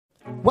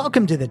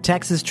Welcome to the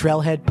Texas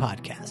Trailhead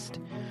Podcast.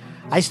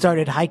 I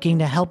started hiking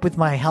to help with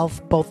my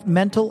health, both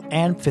mental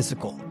and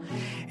physical.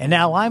 And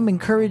now I'm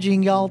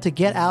encouraging y'all to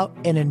get out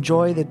and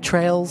enjoy the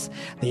trails,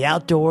 the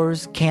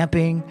outdoors,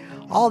 camping,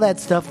 all that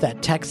stuff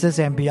that Texas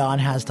and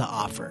beyond has to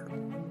offer.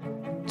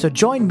 So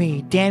join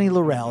me, Danny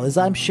Laurel, as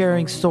I'm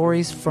sharing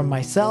stories from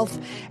myself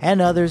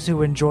and others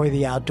who enjoy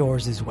the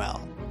outdoors as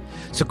well.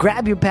 So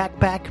grab your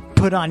backpack,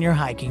 put on your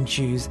hiking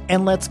shoes,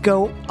 and let's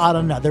go on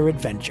another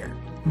adventure.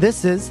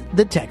 This is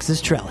the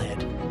Texas Trailhead.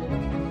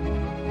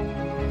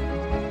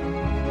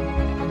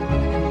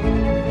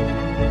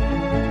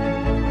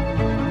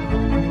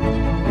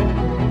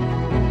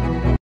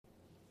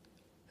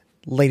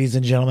 Ladies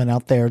and gentlemen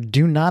out there,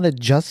 do not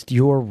adjust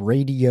your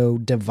radio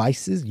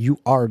devices. You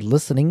are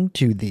listening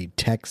to the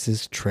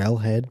Texas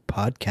Trailhead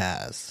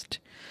Podcast.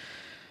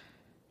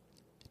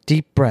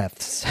 Deep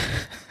breaths.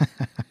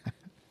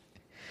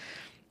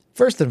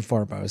 First and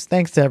foremost,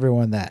 thanks to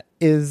everyone that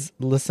is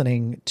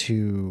listening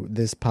to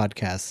this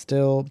podcast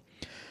still.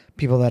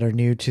 People that are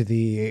new to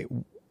the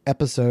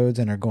episodes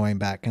and are going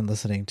back and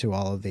listening to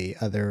all of the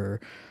other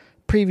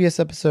previous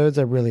episodes,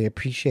 I really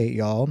appreciate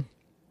y'all.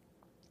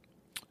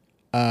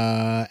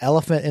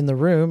 Elephant in the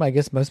room, I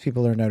guess most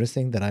people are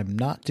noticing that I'm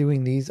not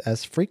doing these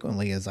as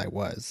frequently as I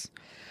was.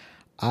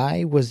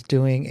 I was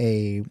doing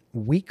a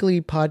weekly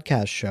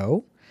podcast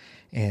show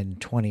in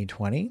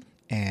 2020,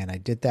 and I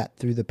did that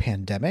through the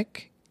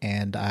pandemic,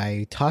 and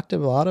I talked a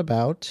lot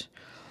about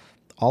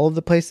all of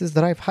the places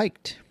that I've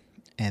hiked.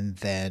 And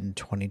then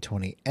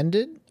 2020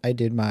 ended. I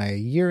did my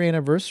year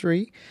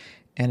anniversary,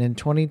 and in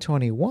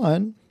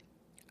 2021,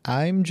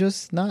 I'm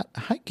just not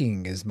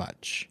hiking as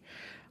much.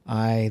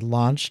 I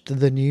launched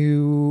the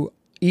new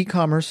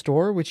e-commerce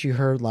store, which you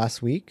heard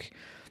last week,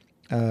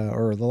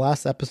 or the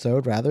last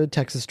episode, rather.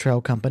 Texas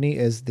Trail Company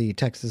is the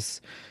Texas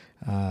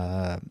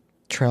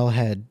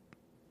Trailhead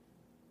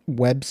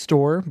web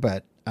store,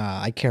 but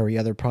I carry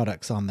other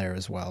products on there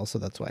as well, so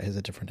that's why it has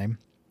a different name.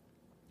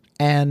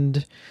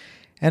 And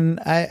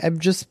I've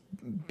just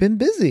been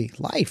busy.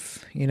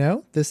 Life, you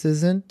know? This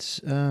isn't...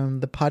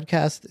 the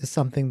podcast is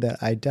something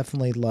that I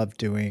definitely love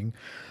doing.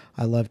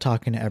 I love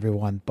talking to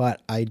everyone,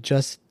 but I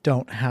just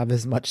don't have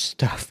as much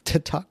stuff to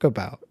talk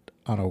about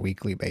on a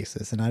weekly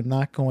basis. And I'm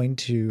not going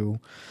to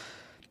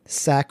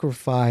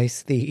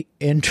sacrifice the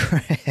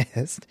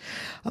interest.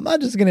 I'm not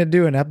just going to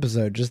do an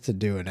episode just to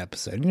do an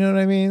episode. You know what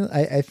I mean?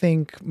 I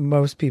think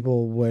most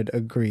people would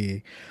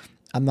agree.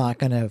 I'm not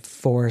going to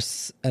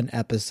force an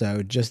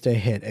episode just to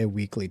hit a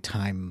weekly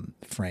time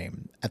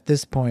frame. At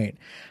this point,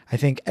 I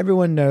think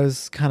everyone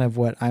knows kind of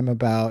what I'm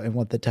about and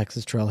what the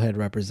Texas Trailhead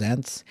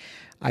represents.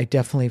 I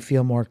definitely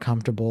feel more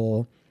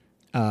comfortable.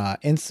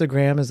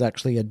 Instagram is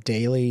actually a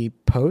daily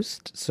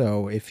post.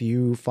 So if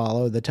you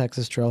follow the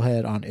Texas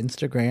Trailhead on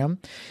Instagram,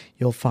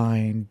 you'll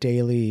find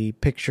daily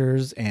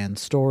pictures and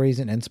stories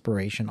and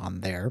inspiration on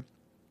there.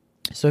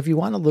 So if you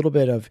want a little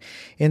bit of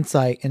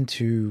insight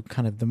into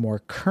kind of the more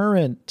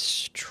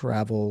current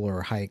travel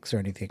or hikes or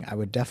anything, I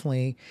would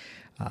definitely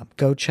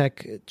go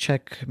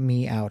check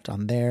me out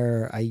on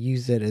there. I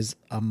use it as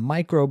a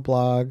micro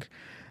blog,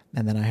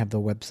 and then I have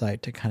the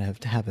website to kind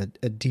of have a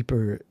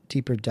deeper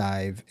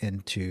dive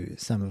into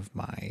some of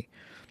my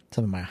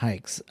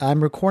hikes.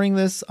 I'm recording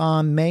this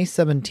on May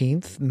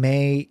 17th.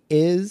 May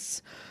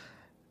is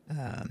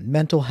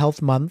Mental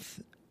Health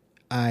Month.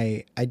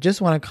 I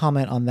just want to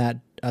comment on that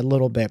a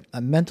little bit.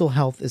 Mental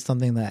health is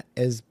something that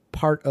is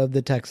part of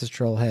the Texas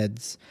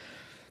Trailhead's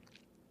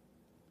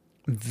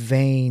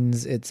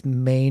veins, its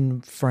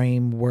main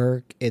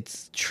framework,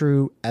 its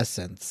true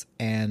essence.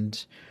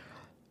 And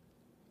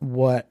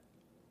what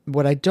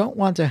I don't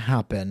want to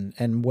happen,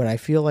 and what I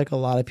feel like a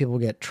lot of people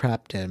get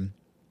trapped in,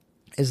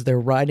 is they're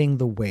riding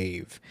the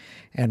wave.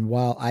 And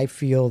while I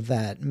feel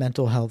that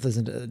mental health is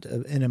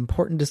an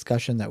important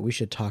discussion that we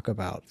should talk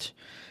about,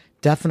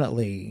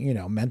 definitely, you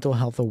know, Mental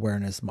Health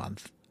Awareness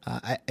Month.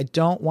 I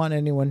don't want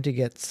anyone to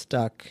get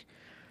stuck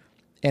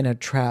in a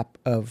trap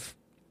of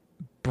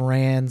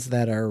brands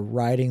that are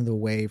riding the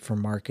wave for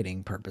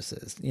marketing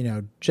purposes. You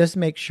know, just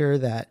make sure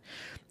that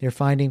you're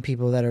finding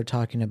people that are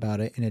talking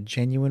about it in a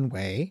genuine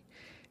way.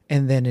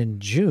 And then in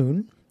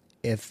June,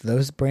 if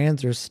those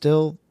brands are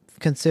still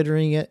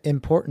considering it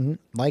important,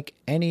 like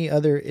any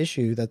other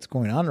issue that's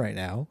going on right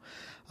now,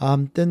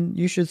 then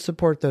you should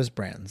support those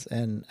brands.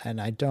 And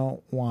I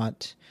don't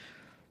want...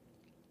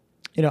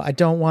 You know, I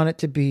don't want it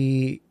to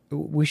be,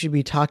 we should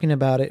be talking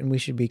about it and we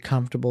should be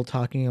comfortable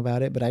talking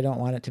about it, but I don't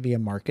want it to be a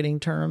marketing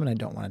term and I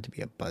don't want it to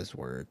be a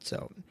buzzword.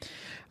 So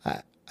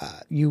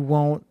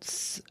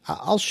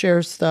I'll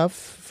share stuff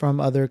from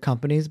other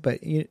companies,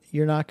 but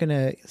you're not going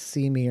to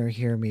see me or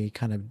hear me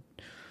kind of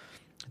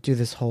do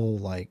this whole,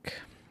 like,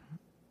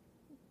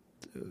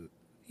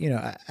 you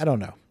know, I don't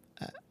know.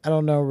 I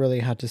don't know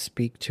really how to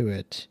speak to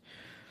it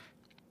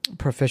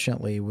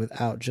proficiently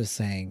without just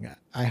saying,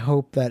 I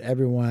hope that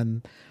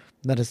everyone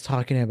that is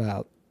talking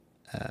about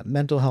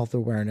mental health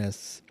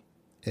awareness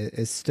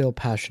is still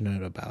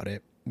passionate about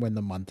it when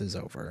the month is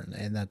over.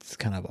 And that's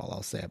kind of all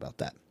I'll say about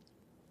that.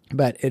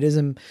 But it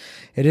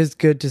is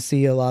good to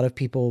see a lot of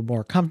people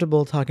more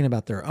comfortable talking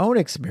about their own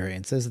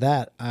experiences.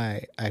 That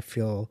I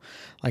feel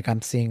like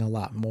I'm seeing a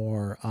lot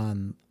more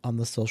on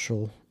the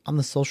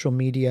social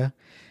media,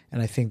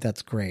 and I think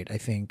that's great. I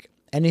think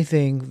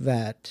anything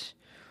that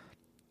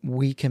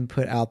we can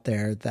put out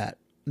there that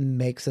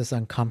makes us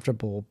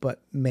uncomfortable but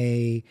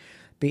may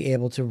be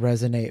able to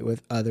resonate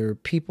with other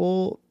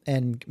people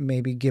and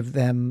maybe give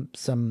them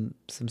some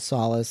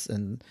solace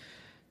and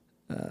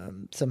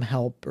some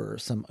help or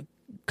some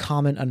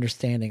common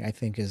understanding, I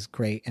think is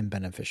great and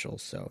beneficial.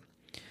 So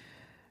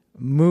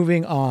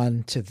moving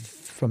on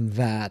from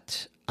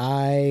that,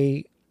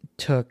 I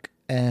took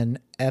an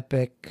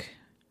epic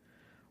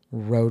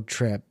road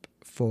trip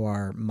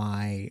for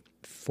my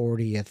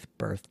 40th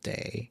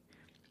birthday.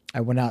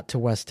 I went out to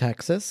West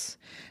Texas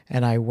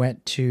and I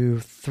went to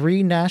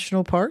 3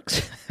 national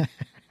parks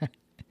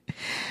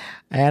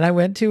and I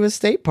went to a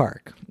state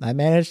park. I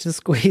managed to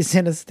squeeze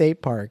in a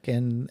state park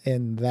in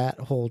that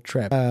whole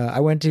trip. I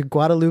went to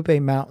Guadalupe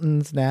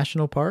Mountains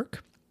National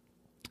Park.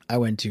 I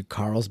went to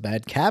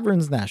Carlsbad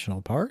Caverns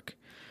National Park.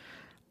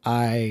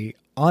 I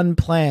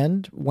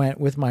unplanned went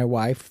with my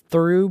wife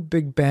through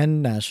Big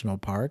Bend National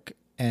Park,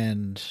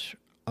 and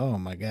oh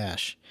my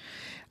gosh.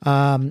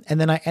 And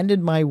then I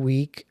ended my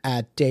week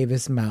at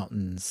Davis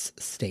Mountains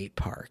State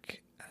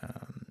Park,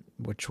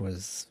 which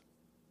was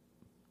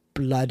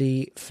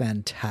bloody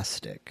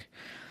fantastic.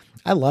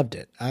 I loved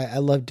it. I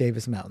love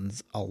Davis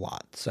Mountains a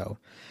lot. So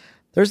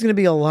there's going to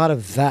be a lot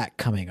of that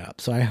coming up.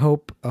 So I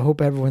hope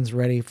everyone's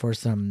ready for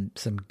some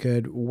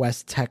good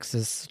West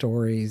Texas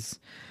stories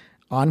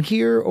on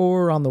here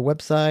or on the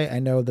website. I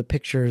know the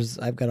pictures,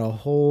 I've got a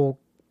whole,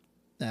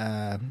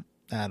 I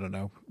don't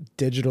know,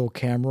 digital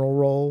camera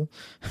roll.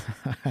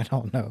 I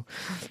don't know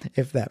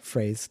if that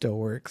phrase still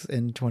works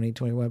in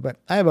 2021, but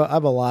I have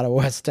a lot of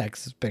West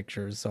Texas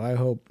pictures. So I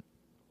hope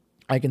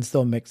I can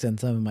still mix in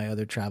some of my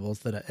other travels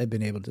that I've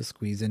been able to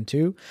squeeze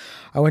into.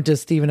 I went to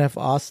Stephen F.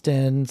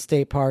 Austin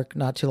State Park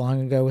not too long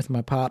ago with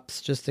my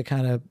pops just to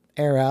kind of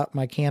air out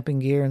my camping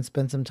gear and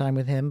spend some time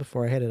with him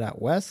before I headed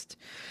out west.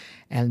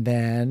 And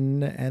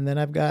then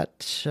I've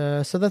got,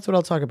 so that's what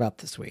I'll talk about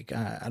this week.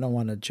 I don't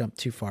want to jump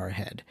too far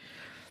ahead.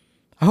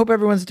 I hope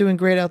everyone's doing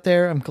great out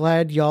there. I'm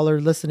glad y'all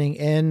are listening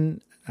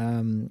in.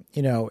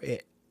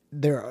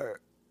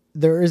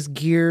 There is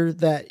gear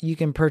that you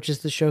can purchase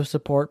to show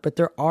support, but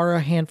there are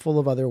a handful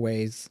of other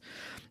ways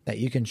that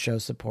you can show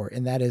support.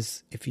 And that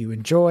is, if you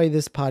enjoy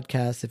this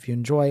podcast, if you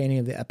enjoy any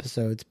of the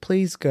episodes,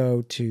 please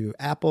go to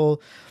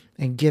Apple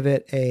and give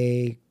it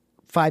a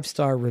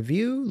 5-star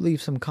review.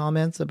 Leave some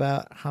comments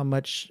about how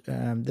much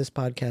this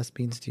podcast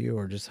means to you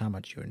or just how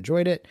much you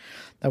enjoyed it.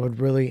 That would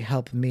really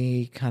help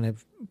me kind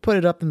of put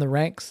it up in the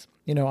ranks.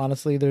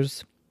 Honestly,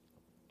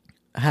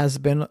 has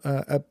been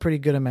a pretty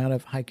good amount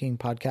of hiking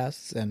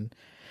podcasts, and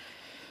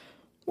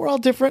we're all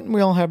different and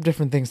we all have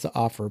different things to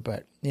offer.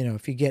 But,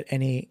 if you get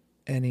any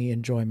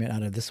enjoyment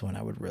out of this one,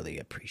 I would really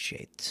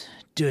appreciate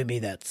doing me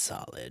that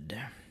solid.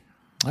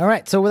 All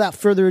right. So without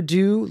further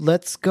ado,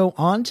 let's go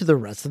on to the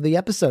rest of the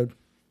episode.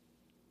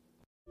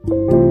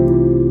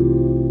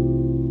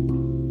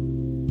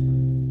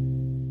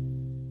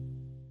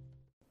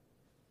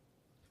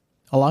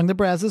 Along the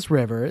Brazos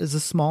River is a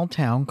small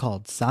town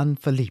called San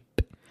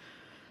Felipe,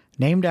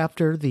 named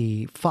after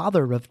the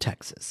father of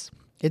Texas.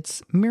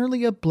 It's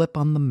merely a blip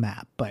on the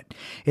map, but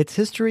its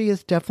history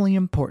is definitely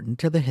important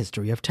to the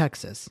history of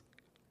Texas.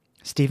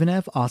 Stephen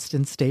F.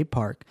 Austin State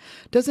Park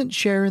doesn't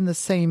share in the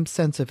same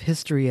sense of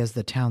history as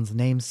the town's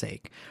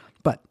namesake,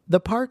 but the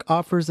park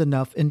offers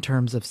enough in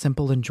terms of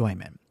simple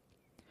enjoyment.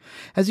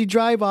 As you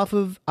drive off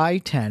of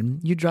I-10,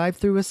 you drive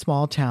through a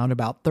small town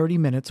about 30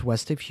 minutes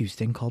west of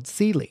Houston called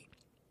Sealy.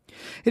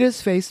 It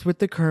is faced with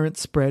the current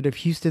spread of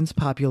Houston's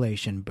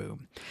population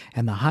boom,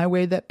 and the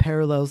highway that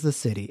parallels the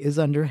city is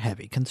under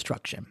heavy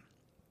construction.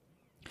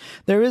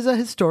 There is a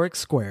historic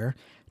square,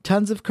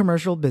 tons of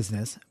commercial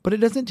business, but it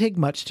doesn't take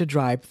much to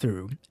drive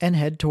through and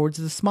head towards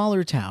the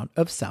smaller town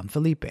of San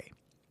Felipe.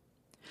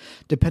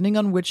 Depending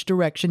on which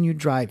direction you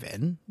drive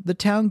in, the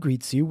town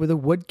greets you with a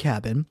wood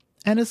cabin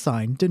and a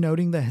sign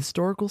denoting the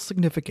historical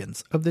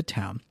significance of the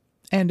town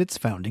and its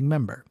founding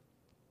member.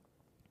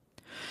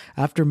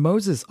 After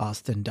Moses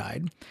Austin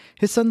died,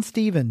 his son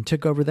Stephen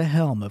took over the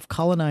helm of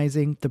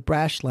colonizing the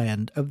brash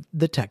land of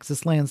the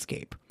Texas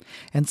landscape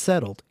and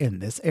settled in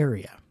this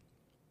area.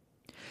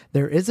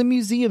 There is a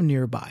museum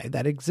nearby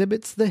that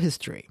exhibits the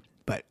history,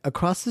 but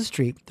across the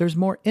street there's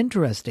more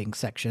interesting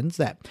sections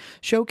that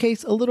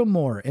showcase a little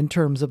more in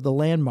terms of the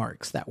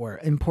landmarks that were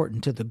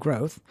important to the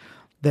growth,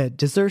 the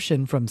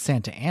desertion from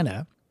Santa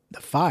Ana,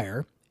 the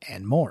fire,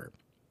 and more.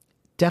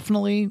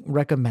 Definitely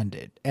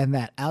recommended, and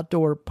that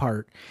outdoor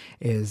part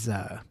is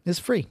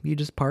free. You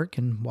just park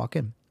and walk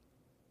in.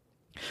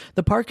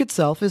 The park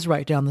itself is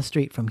right down the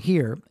street from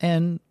here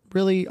and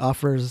really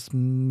offers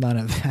none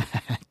of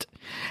that,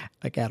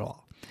 at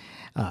all.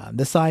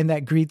 The sign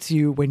that greets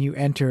you when you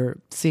enter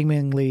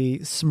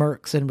seemingly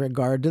smirks in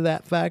regard to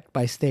that fact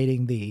by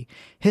stating the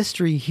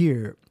history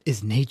here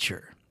is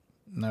nature.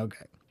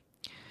 Okay.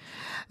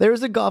 There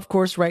is a golf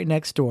course right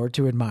next door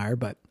to admire,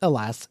 but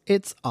alas,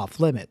 it's off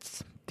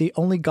limits. The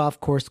only golf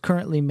course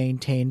currently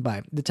maintained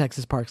by the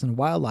Texas Parks and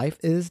Wildlife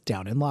is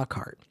down in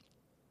Lockhart.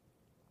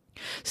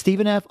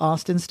 Stephen F.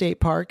 Austin State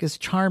Park is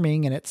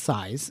charming in its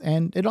size,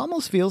 and it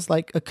almost feels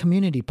like a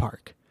community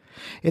park.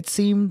 It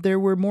seemed there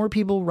were more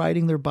people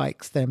riding their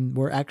bikes than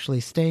were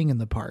actually staying in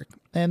the park,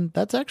 and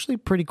that's actually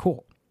pretty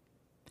cool.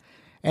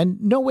 And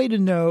no way to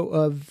know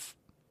of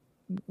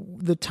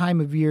the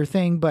time of year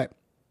thing, but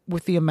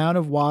with the amount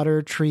of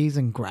water, trees,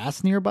 and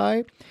grass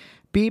nearby,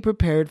 be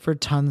prepared for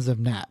tons of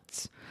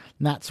gnats.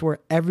 Gnats were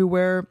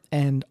everywhere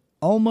and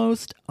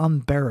almost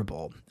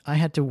unbearable. I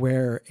had to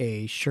wear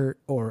a shirt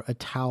or a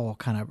towel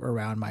kind of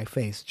around my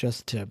face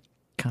just to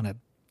kind of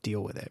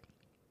deal with it.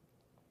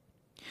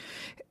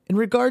 In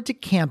regard to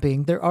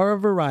camping, there are a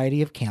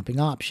variety of camping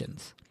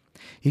options.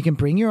 You can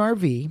bring your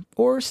RV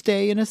or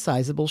stay in a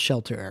sizable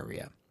shelter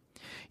area.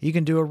 You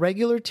can do a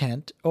regular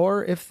tent,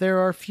 or if there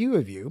are few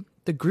of you,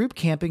 the group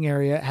camping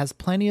area has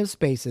plenty of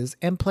spaces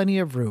and plenty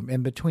of room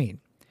in between.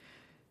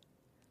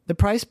 The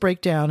price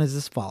breakdown is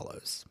as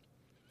follows.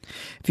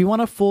 If you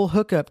want a full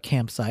hookup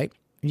campsite,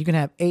 you can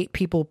have 8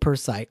 people per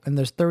site, and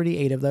there's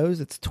 38 of those.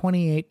 It's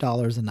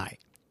 $28 a night.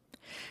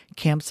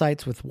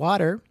 Campsites with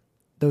water,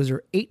 those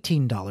are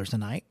 $18 a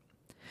night.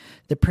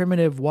 The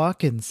primitive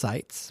walk-in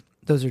sites,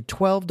 those are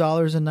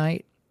 $12 a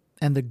night.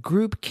 And the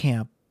group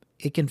camp,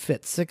 it can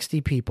fit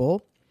 60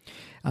 people.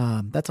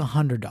 That's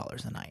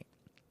 $100 a night.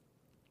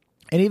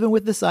 And even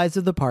with the size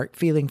of the park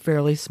feeling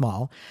fairly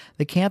small,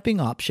 the camping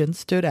option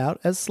stood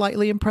out as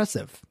slightly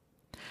impressive.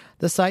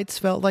 The sites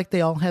felt like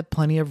they all had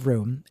plenty of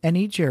room, and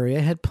each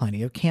area had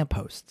plenty of camp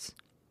hosts.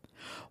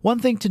 One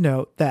thing to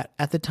note that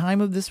at the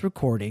time of this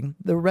recording,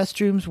 the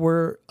restrooms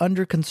were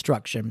under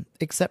construction,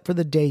 except for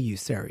the day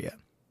use area.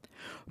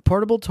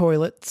 Portable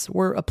toilets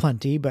were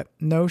aplenty, but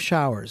no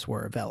showers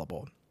were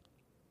available.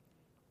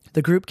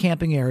 The group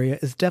camping area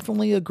is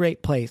definitely a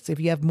great place if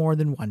you have more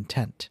than one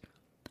tent.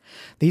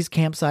 These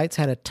campsites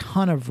had a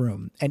ton of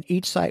room, and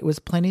each site was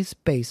plenty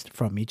spaced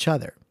from each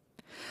other.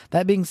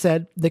 That being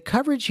said, the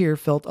coverage here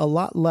felt a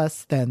lot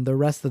less than the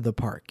rest of the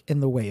park in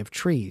the way of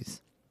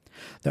trees.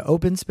 The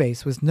open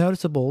space was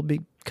noticeable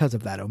because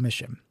of that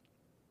omission.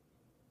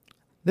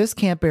 This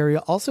camp area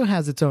also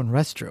has its own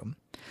restroom.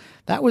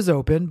 That was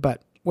open,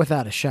 but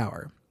without a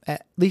shower.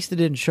 At least it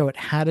didn't show it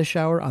had a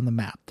shower on the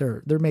map.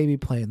 There may be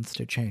plans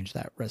to change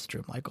that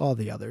restroom like all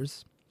the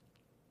others.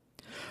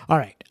 All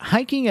right,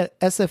 hiking at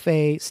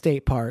SFA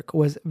State Park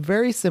was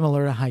very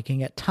similar to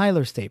hiking at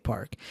Tyler State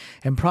Park,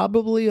 and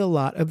probably a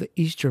lot of the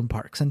eastern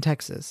parks in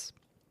Texas.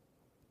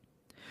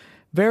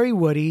 Very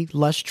woody,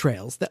 lush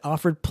trails that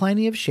offered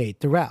plenty of shade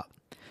throughout.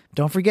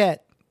 Don't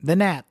forget, the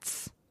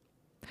gnats.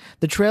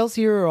 The trails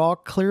here are all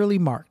clearly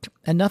marked,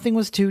 and nothing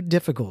was too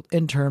difficult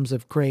in terms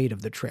of grade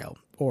of the trail,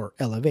 or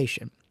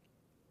elevation.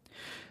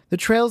 The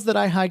trails that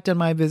I hiked on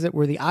my visit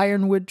were the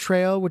Ironwood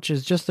Trail, which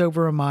is just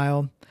over a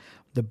mile,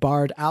 the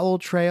Barred Owl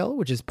Trail,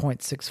 which is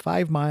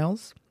 0.65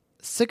 miles,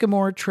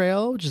 Sycamore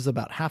Trail, which is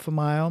about half a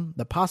mile,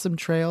 the Possum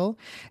Trail,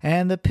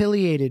 and the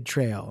Pileated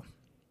Trail.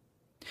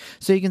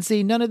 So you can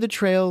see none of the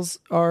trails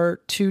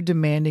are too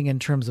demanding in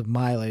terms of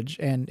mileage,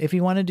 and if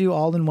you want to do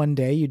all in one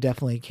day, you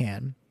definitely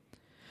can.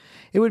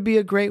 It would be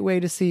a great way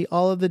to see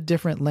all of the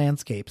different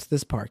landscapes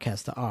this park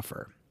has to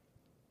offer.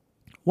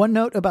 One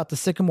note about the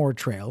Sycamore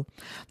Trail,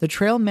 the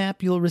trail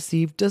map you'll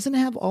receive doesn't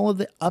have all of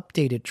the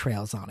updated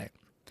trails on it.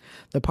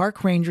 The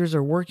park rangers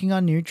are working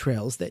on new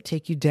trails that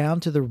take you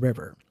down to the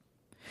river.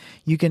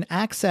 You can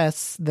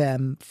access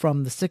them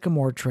from the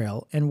Sycamore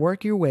Trail and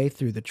work your way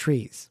through the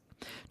trees.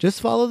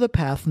 Just follow the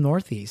path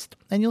northeast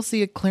and you'll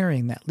see a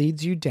clearing that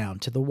leads you down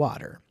to the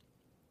water.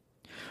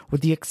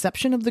 With the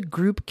exception of the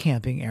group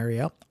camping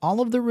area,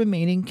 all of the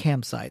remaining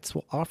campsites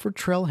will offer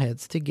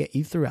trailheads to get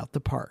you throughout the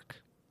park.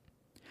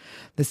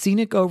 The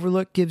scenic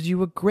overlook gives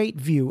you a great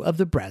view of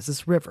the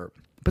Brazos River,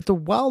 but the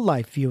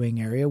wildlife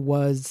viewing area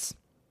was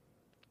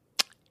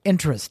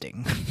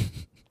interesting.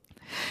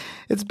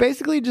 It's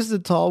basically just a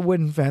tall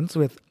wooden fence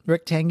with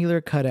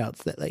rectangular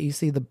cutouts that let you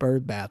see the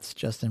bird baths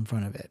just in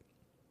front of it.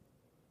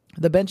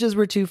 The benches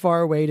were too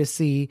far away to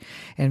see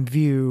and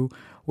view,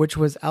 which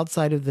was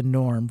outside of the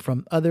norm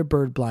from other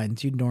bird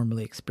blinds you'd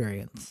normally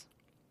experience.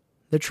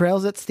 The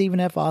trails at Stephen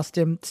F.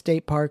 Austin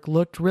State Park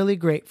looked really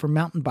great for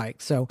mountain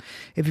bikes, so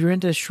if you're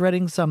into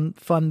shredding some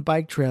fun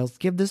bike trails,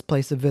 give this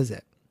place a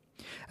visit.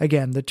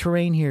 Again, the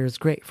terrain here is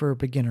great for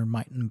beginner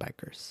mountain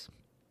bikers.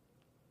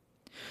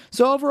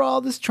 So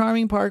overall, this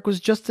charming park was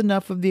just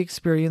enough of the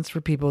experience for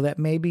people that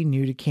may be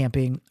new to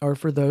camping or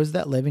for those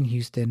that live in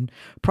Houston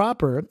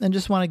proper and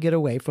just want to get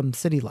away from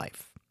city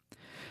life.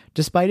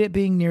 Despite it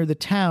being near the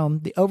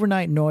town, the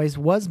overnight noise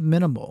was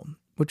minimal,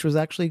 which was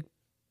actually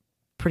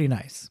pretty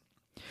nice.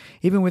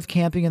 Even with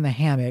camping in the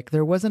hammock,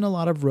 there wasn't a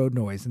lot of road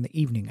noise in the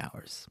evening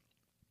hours.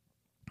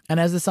 And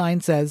as the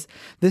sign says,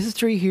 the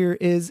history here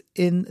is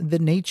in the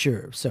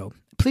nature, so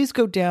please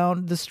go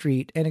down the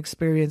street and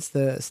experience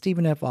the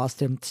Stephen F.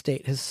 Austin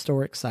State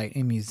Historic Site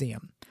and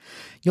Museum.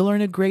 You'll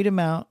learn a great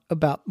amount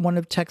about one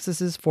of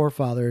Texas's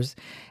forefathers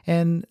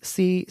and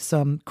see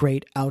some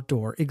great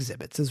outdoor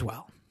exhibits as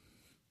well.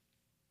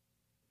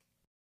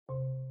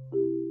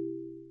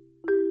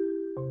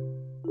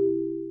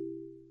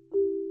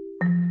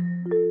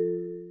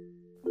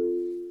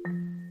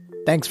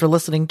 Thanks for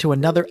listening to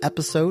another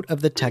episode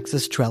of the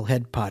Texas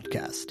Trailhead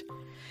Podcast.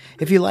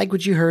 If you like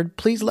what you heard,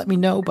 please let me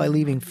know by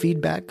leaving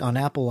feedback on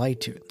Apple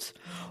iTunes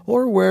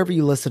or wherever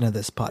you listen to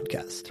this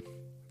podcast.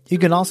 You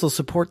can also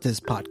support this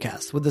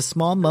podcast with a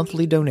small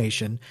monthly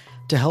donation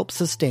to help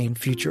sustain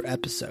future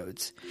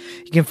episodes.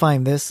 You can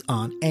find this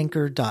on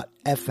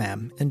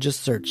anchor.fm and just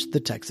search the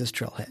Texas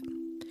Trailhead.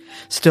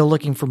 Still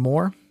looking for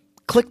more?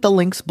 Click the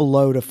links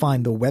below to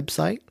find the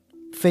website,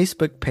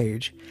 Facebook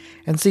page,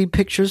 and see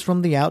pictures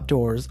from the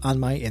outdoors on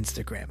my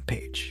Instagram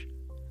page.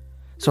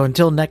 So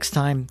until next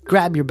time,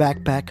 grab your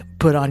backpack,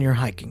 put on your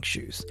hiking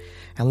shoes,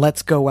 and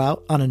let's go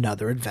out on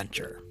another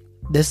adventure.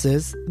 This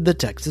is the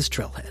Texas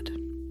Trailhead.